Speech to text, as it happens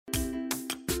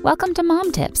Welcome to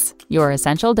Mom Tips, your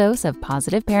essential dose of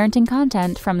positive parenting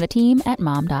content from the team at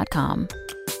mom.com.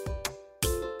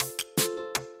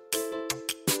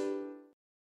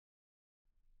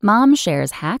 Mom shares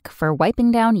hack for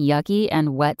wiping down yucky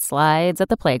and wet slides at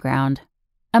the playground.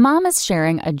 A mom is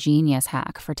sharing a genius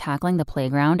hack for tackling the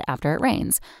playground after it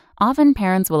rains. Often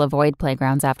parents will avoid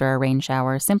playgrounds after a rain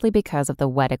shower simply because of the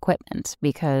wet equipment,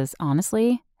 because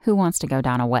honestly, who wants to go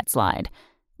down a wet slide?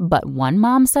 But one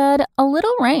mom said a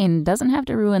little rain doesn't have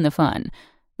to ruin the fun.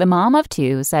 The mom of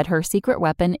two said her secret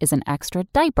weapon is an extra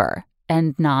diaper,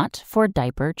 and not for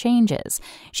diaper changes.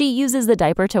 She uses the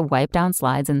diaper to wipe down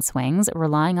slides and swings,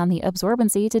 relying on the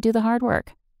absorbency to do the hard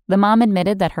work. The mom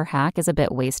admitted that her hack is a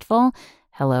bit wasteful,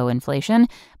 hello inflation,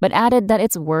 but added that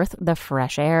it's worth the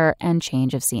fresh air and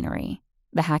change of scenery.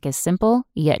 The hack is simple,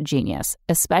 yet genius,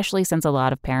 especially since a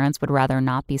lot of parents would rather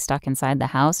not be stuck inside the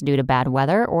house due to bad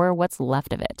weather or what's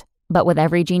left of it. But with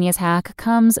every genius hack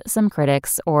comes some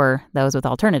critics or those with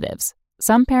alternatives.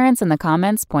 Some parents in the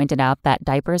comments pointed out that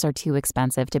diapers are too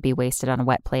expensive to be wasted on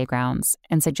wet playgrounds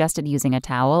and suggested using a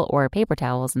towel or paper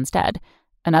towels instead.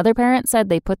 Another parent said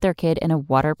they put their kid in a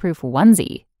waterproof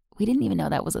onesie. We didn't even know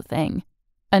that was a thing.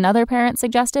 Another parent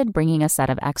suggested bringing a set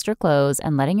of extra clothes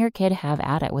and letting your kid have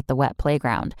at it with the wet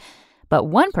playground. But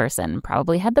one person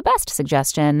probably had the best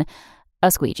suggestion,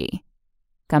 a squeegee.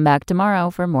 Come back tomorrow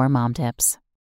for more mom tips.